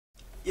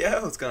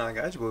Yo, what's going on,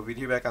 guys? We'll be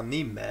here back on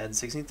the Madden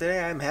 16. Today,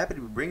 I'm happy to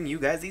bring you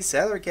guys the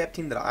salary cap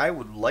team that I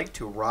would like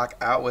to rock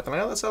out with. And I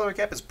know the salary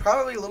cap is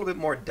probably a little bit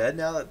more dead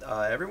now that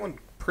everyone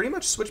pretty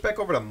much switched back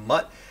over to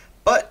Mutt.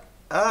 But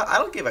I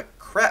don't give a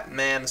crap,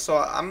 man. So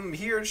I'm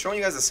here showing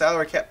you guys the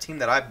salary cap team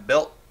that I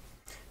built.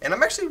 And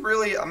I'm actually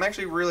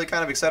really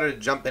kind of excited to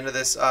jump into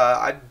this.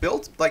 I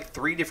built like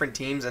 3 different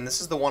teams, and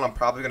this is the one I'm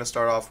probably going to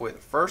start off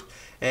with first.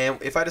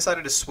 And if I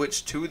decided to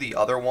switch to the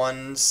other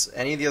ones,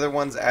 any of the other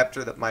ones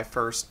after my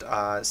first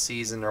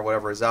season or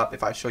whatever is up,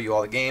 if I show you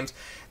all the games,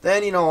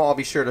 then I'll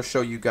be sure to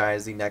show you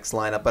guys the next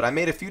lineup. But I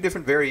made a few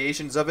different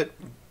variations of it.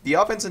 The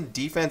offense and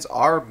defense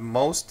are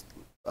most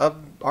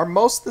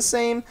the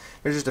same.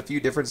 There's just a few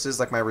differences,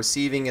 like my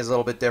receiving is a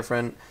little bit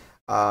different.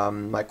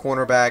 My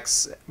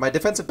cornerbacks, my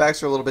defensive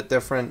backs are a little bit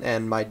different,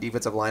 and my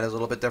defensive line is a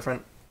little bit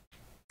different.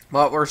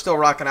 But we're still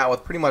rocking out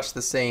with pretty much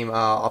the same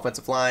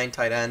offensive line,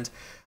 tight end.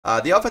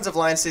 The offensive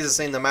line stays the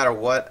same no matter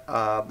what.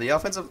 The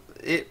offensive,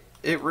 it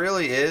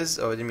really is.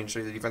 Oh, I didn't mean to show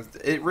you the defense.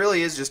 It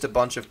really is just a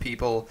bunch of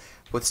people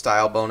with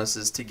style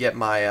bonuses to get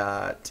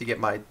my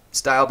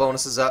style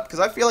bonuses up,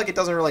 because I feel like it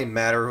doesn't really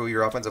matter who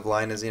your offensive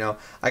line is.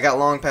 I got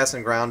long pass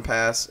and ground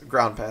pass,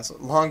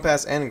 long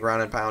pass and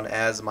ground and pound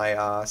as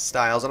my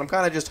styles, and I'm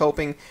kind of just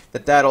hoping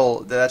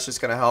that's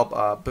just gonna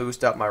help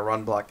boost up my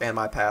run block and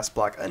my pass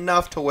block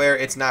enough to where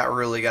it's not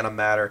really gonna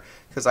matter.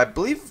 Because I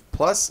believe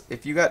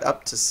if you got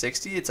up to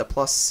 60, it's a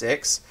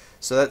 +6.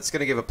 So that's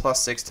going to give a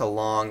 +6 to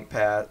long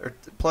pass, or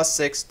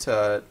 +6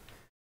 to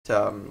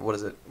what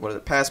is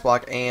it? Pass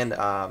block and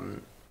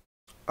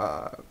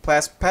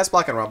pass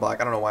block and run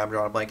block. I don't know why I'm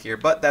drawing a blank here,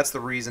 but that's the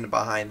reason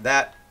behind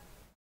that.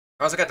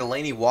 I also got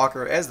Delaney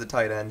Walker as the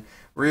tight end.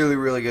 Really,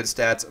 really good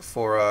stats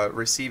for a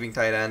receiving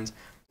tight end.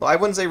 Well, I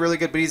wouldn't say really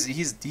good, but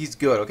he's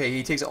good. Okay,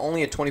 he takes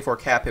only a 24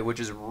 cap hit, which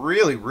is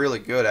really, really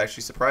good.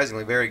 Actually,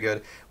 surprisingly very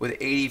good, with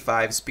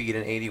 85 speed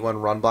and 81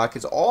 run block.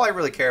 Because all I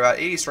really care about,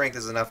 80 strength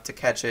is enough to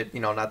catch it,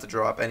 not to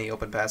draw up any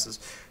open passes.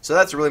 So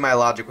that's really my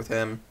logic with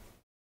him.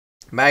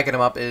 Backing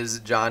him up is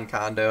John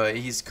Kondo.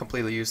 He's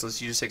completely useless.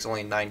 He just takes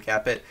only 9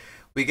 cap hit.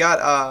 We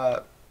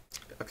got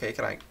okay,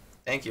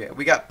 thank you.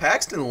 We got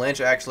Paxton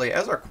Lynch, actually,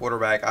 as our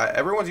quarterback.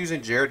 Everyone's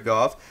using Jared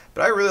Goff,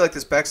 but I really like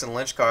this Paxton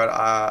Lynch card.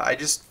 I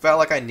just felt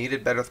like I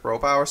needed better throw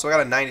power, so I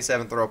got a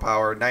 97 throw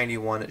power,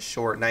 91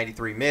 short,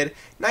 93 mid,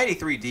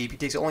 93 deep. He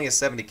takes only a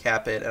 70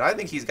 cap hit, and I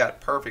think he's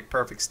got perfect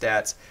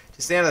stats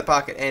to stand in the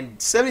pocket.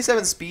 And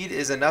 77 speed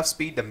is enough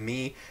speed to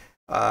me.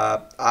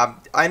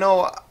 I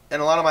know in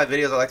a lot of my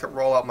videos I like to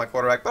roll out my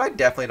quarterback, but I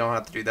definitely don't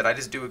have to do that. I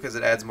just do it because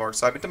it adds more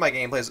excitement to my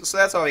gameplays. So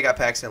that's why we got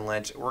Paxton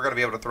Lynch. We're going to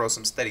be able to throw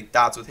some steady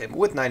dots with him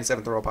with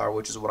 97 throw power,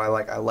 which is what I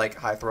like. I like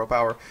high throw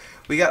power.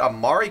 We got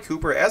Amari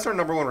Cooper as our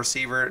 #1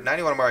 receiver.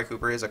 91 Amari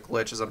Cooper is a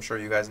glitch, as I'm sure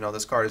you guys know.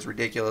 This card is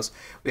ridiculous.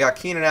 We got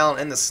Keenan Allen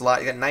in the slot.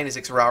 You got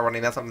 96 route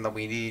running. That's something that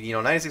we need.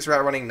 96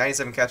 route running,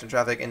 97 catch in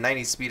traffic, and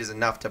 90 speed is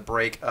enough to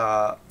break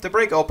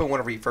open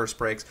whenever he first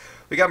breaks.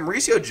 We got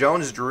Mauricio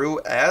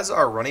Jones-Drew as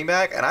our running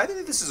back, and I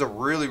think this is a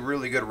really,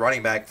 really good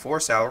running back for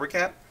salary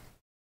cap.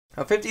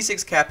 A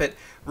 56 cap hit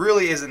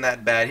really isn't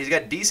that bad. He's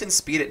got decent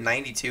speed at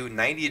 92,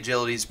 90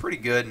 agility is pretty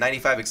good,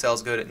 95 excel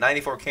is good, at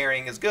 94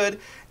 carrying is good,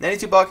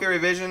 92 ball carry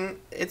vision,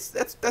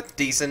 that's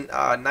decent,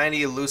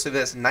 90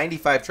 elusiveness,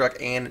 95 truck,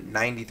 and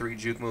 93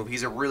 juke move.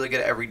 He's a really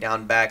good every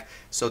down back,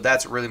 so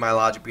that's really my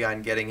logic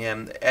behind getting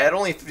him. At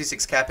only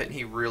 56 cap hit,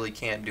 he really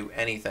can't do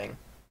anything.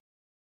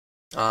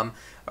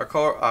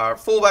 Our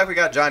fullback, we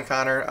got John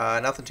Connor.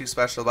 Nothing too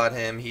special about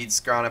him. He's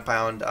ground and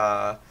pound.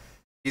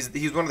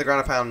 He's one of the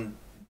ground and pound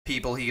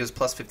people. He gives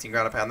 +15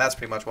 ground and pound. That's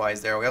pretty much why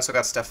he's there. We also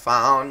got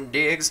Stephon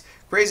Diggs.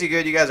 Crazy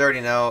good. You guys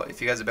already know.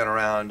 If you guys have been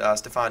around,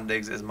 Stephon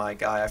Diggs is my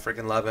guy. I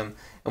freaking love him.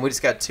 And we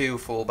just got 2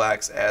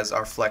 fullbacks as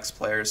our flex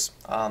players.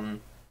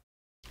 But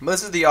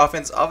this is the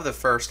offense of the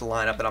first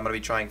lineup that I'm going to be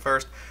trying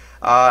first.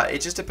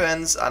 It just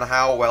depends on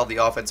how well the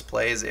offense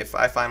plays. If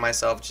I find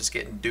myself just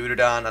getting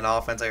duded on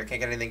offense, like I can't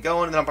get anything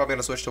going, then I'm probably going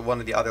to switch to one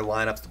of the other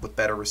lineups with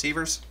better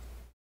receivers.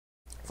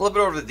 Flip it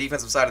over to the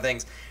defensive side of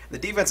things. The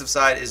defensive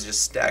side is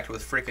just stacked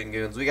with freaking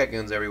goons. We got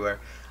goons everywhere.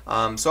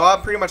 So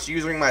I'm pretty much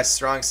using my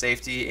strong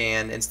safety,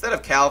 and instead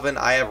of Calvin,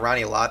 I have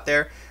Ronnie Lott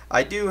there.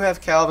 I do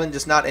have Calvin,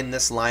 just not in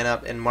this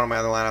lineup. In one of my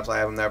other lineups, I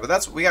have him there.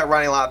 But we got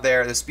Ronnie Lott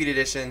there. The speed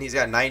edition, he's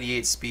got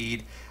 98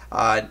 speed.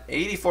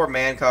 84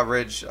 man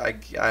coverage. I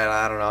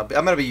don't know. I'm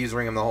going to be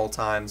using him the whole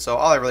time, so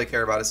all I really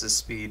care about is his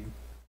speed.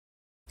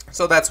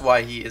 So that's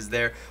why he is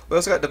there. We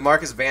also got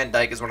DeMarcus Van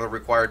Dyke as one of the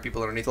required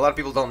people underneath. A lot of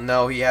people don't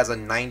know he has a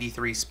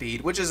 93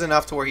 speed, which is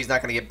enough to where he's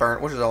not going to get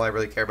burnt, which is all I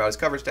really care about. His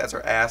coverage stats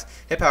are ass,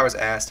 hit power is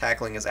ass,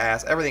 tackling is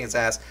ass, everything is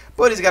ass,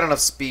 but he's got enough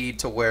speed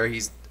to where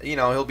he's,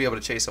 he'll be able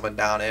to chase someone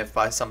down if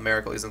by some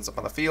miracle he ends up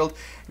on the field.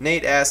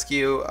 Nate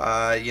Askew,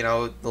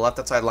 the left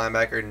outside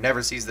linebacker,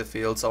 never sees the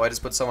field, so I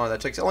just put someone that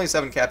takes only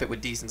 7 cap hit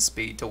with decent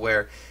speed to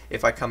where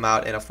if I come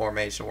out in a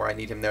formation where I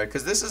need him there,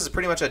 because this is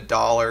pretty much a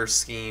dollar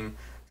scheme.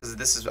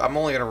 I'm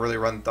only gonna really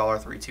run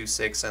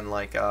 $326 and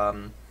like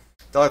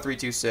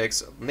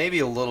 $326, maybe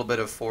a little bit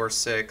of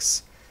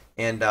 4-6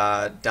 and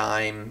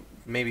dime,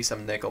 maybe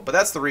some nickel. But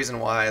that's the reason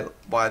why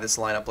this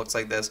lineup looks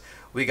like this.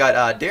 We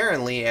got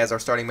Darren Lee as our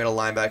starting middle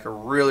linebacker.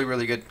 Really,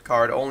 really good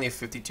card. Only a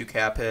 52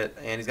 cap hit,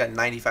 and he's got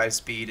 95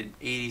 speed and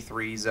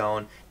 83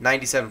 zone,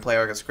 97 play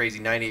arc is crazy,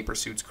 98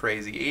 pursuit's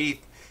crazy,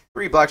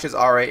 83 block shot's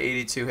all right,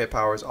 82 hit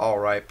power is all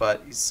right.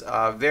 But he's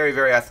very,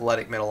 very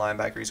athletic middle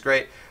linebacker. He's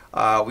great.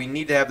 We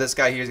need to have this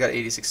guy here. He's got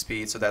 86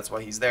 speed, so that's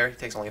why he's there. He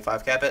takes only a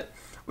 5 cap hit.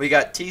 We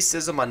got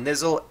T-Sizzle on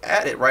Nizzle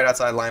at it right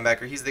outside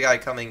linebacker. He's the guy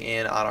coming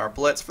in on our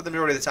blitz for the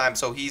majority of the time,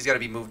 so he's got to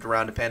be moved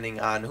around depending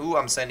on who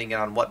I'm sending in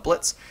on what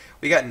blitz.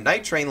 We got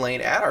Night Train Lane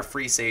at our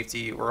free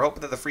safety. We're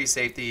hoping that the free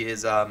safety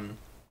is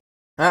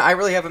I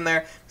really have him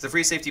there because the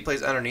free safety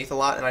plays underneath a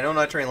lot, and I know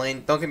Night Train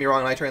Lane, don't get me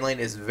wrong, Night Train Lane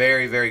is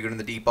very, very good in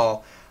the deep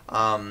ball.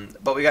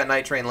 But we got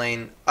Night Train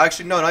Lane.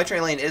 Actually, no, Night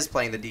Train Lane is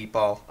playing the deep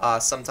ball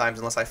sometimes,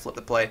 unless I flip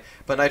the play.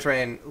 But Night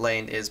Train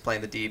Lane is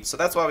playing the deep, so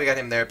that's why we got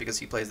him there, because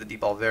he plays the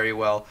deep ball very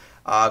well.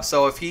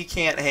 So if he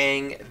can't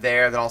hang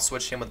there, then I'll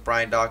switch him with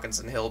Brian Dawkins,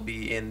 and he'll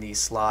be in the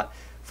slot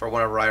for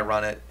whenever I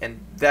run it. And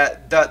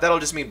that'll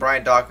just mean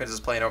Brian Dawkins is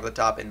playing over the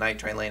top, and Night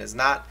Train Lane is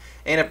not.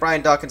 And if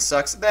Brian Dawkins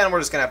sucks, then we're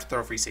just going to have to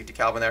throw free safety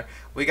Calvin there.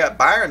 We got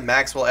Byron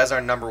Maxwell as our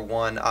number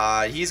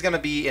 1. He's going to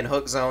be in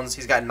hook zones.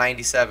 He's got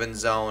 97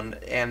 zone,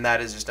 and that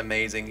is just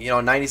amazing. You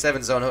know,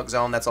 97 zone, hook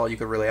zone, that's all you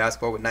could really ask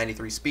for with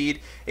 93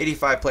 speed.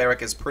 85 play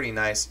rec is pretty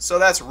nice. So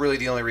that's really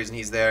the only reason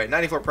he's there.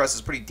 94 press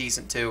is pretty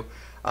decent too.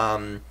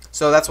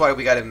 So that's why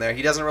we got him there.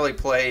 He doesn't really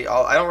play,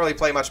 I don't really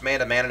play much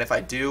man-to-man, and if I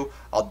do,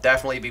 I'll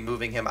definitely be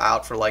moving him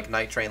out for like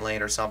Night Train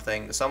Lane or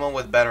something. Someone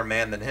with better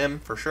man than him,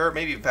 for sure.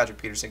 Maybe even Patrick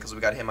Peterson, because we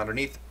got him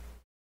underneath.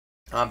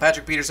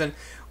 Patrick Peterson,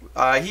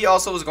 he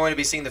also is going to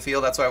be seeing the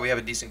field. That's why we have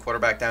a decent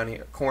cornerback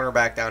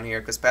down here,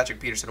 because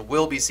Patrick Peterson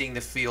will be seeing the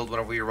field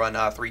whenever we run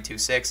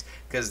 3-2-6,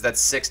 because that's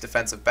 6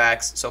 defensive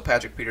backs. So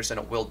Patrick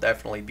Peterson will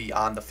definitely be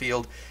on the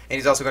field, and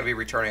he's also going to be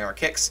returning our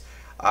kicks.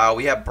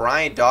 We have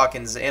Brian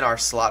Dawkins in our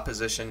slot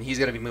position. He's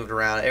going to be moved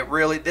around.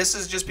 This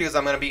is just because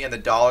I'm going to be in the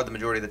dollar the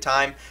majority of the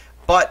time.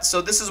 But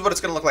so this is what it's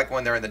going to look like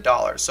when they're in the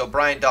dollar. So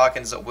Brian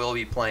Dawkins will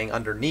be playing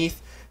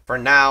underneath for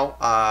now,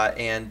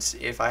 and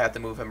if I have to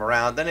move him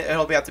around, then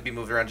he'll have to be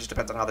moved around. It just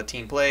depends on how the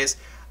team plays.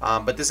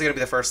 But this is going to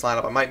be the first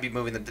lineup. I might be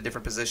moving them to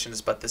different positions,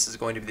 but this is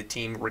going to be the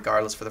team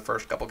regardless for the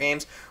first couple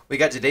games. We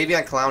got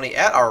Jadeveon Clowney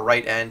at our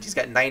right end. He's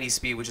got 90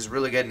 speed, which is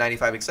really good,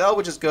 95 XL,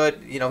 which is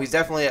good. You know, he's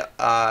definitely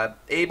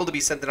able to be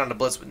sent on the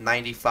blitz with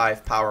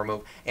 95 power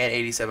move and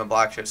 87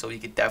 block shift, so he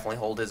could definitely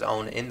hold his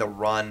own in the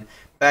run.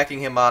 Backing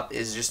him up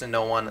is just a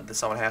no one that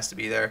someone has to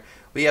be there.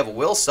 We have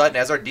Will Sutton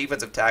as our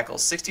defensive tackle.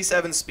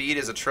 67 speed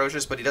is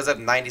atrocious, but he does have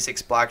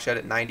 96 block shed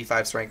at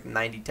 95 strength,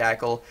 90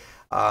 tackle.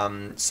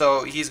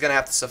 So he's going to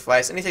have to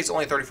suffice. And he takes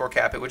only 34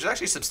 cap hit, which is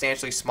actually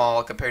substantially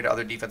small compared to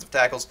other defensive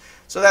tackles.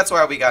 So that's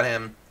why we got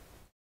him.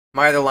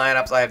 My other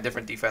lineups, I have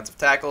different defensive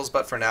tackles,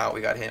 but for now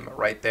we got him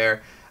right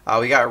there.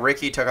 We got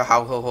Ricky Tucker.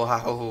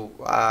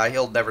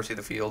 He'll never see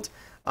the field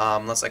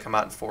unless I come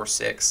out in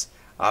 4-6.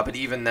 But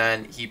even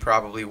then, he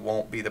probably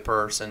won't be the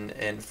person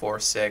in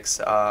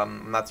 4-6.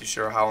 I'm not too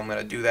sure how I'm going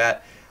to do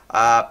that.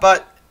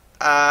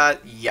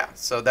 Yeah,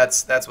 so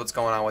that's what's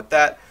going on with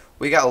that.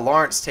 We got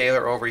Lawrence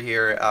Taylor over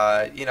here.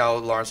 You know,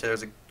 Lawrence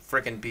Taylor's a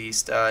freaking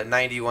beast.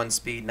 91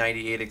 speed,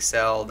 98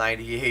 excel,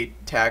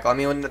 98 tackle. I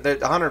mean,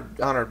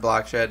 100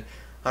 block shed,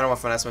 101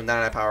 finesse move,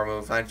 99 power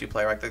move, 92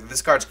 play. Right,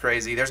 this card's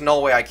crazy. There's no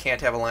way I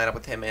can't have a lineup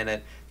with him in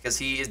it, because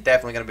he is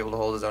definitely going to be able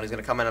to hold his own. He's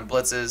going to come in on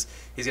blitzes.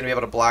 He's going to be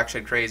able to block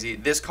shed crazy.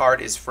 This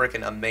card is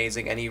freaking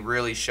amazing, and he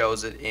really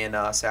shows it in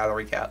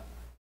salary cap.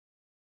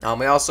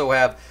 We also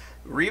have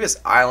Revis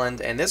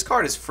Island, and this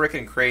card is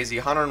freaking crazy.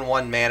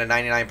 101 mana,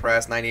 99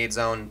 press, 98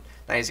 zone,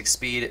 96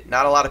 speed.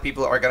 Not a lot of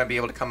people are going to be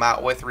able to come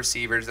out with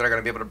receivers that are going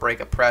to be able to break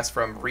a press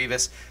from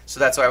Revis, so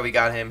that's why we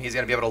got him. He's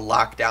going to be able to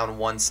lock down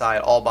one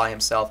side all by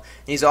himself.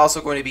 And he's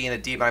also going to be in the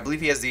deep, and I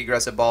believe he has the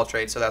aggressive ball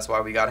trade, so that's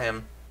why we got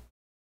him.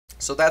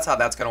 So that's how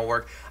that's going to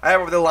work. I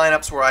have the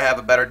lineups where I have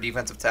a better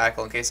defensive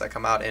tackle in case I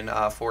come out in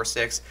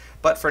 4-6.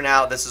 But for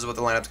now, this is what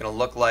the lineup's going to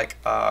look like.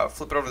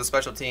 Flip it over to the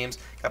special teams.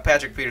 Got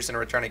Patrick Peterson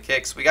returning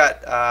kicks. We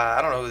got,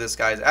 I don't know who this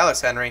guy is, Alex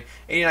Henry.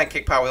 89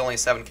 kick power with only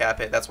 7 cap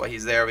hit. That's why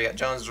he's there. We got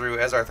Jones Drew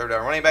as our third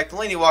down running back.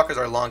 Delaney Walker's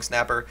our long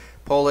snapper.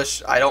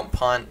 Polish, I don't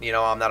punt. You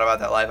know, I'm not about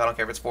that life. I don't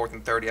care if it's 4th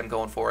and 30. I'm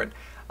going for it.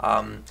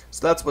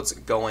 So that's what's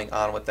going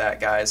on with that,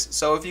 guys.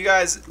 So if you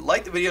guys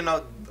like the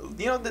video,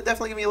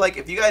 definitely give me a like.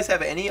 If you guys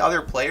have any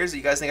other players that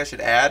you guys think I should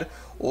add,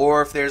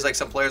 or if there's like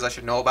some players I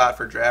should know about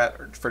for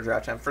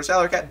draft time, for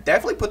salary cap,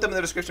 definitely put them in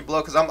the description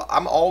below, because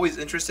I'm always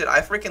interested.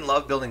 I freaking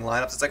love building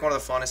lineups. It's like one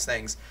of the funnest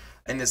things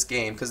in this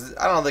game, because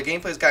I don't know, the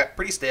gameplay's got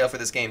pretty stale for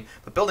this game,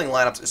 but building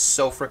lineups is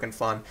so freaking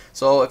fun.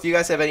 So if you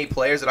guys have any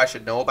players that I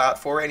should know about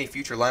for any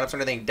future lineups or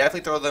anything,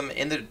 definitely throw them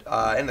in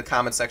the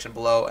comment section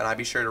below, and I'll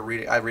be sure to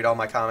read it. I read all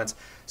my comments.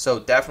 So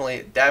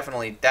definitely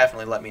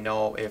let me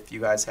know if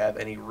you guys have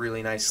any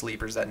really nice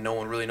sleepers that no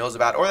one really knows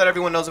about, or that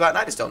everyone knows about and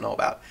I just don't know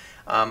about.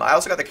 I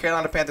also got the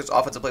Carolina Panthers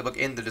offensive playbook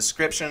in the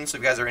description, so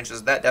if you guys are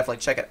interested in that,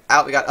 definitely check it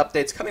out. We got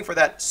updates coming for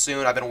that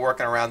soon. I've been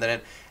working around in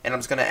it, and I'm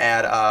just going to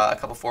add a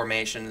couple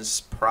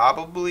formations,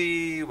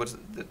 probably,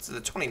 it's the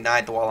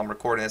 29th while I'm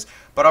recording this,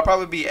 but I'll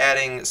probably be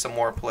adding some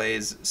more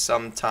plays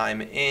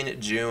sometime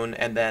in June,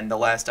 and then the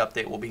last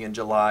update will be in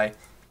July.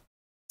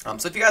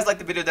 So if you guys like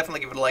the video, definitely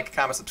give it a like,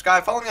 comment,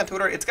 subscribe. Follow me on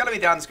Twitter. It's going to be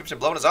down in the description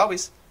below, and as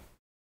always,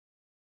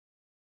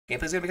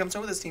 gameplay's going to become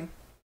soon with this team.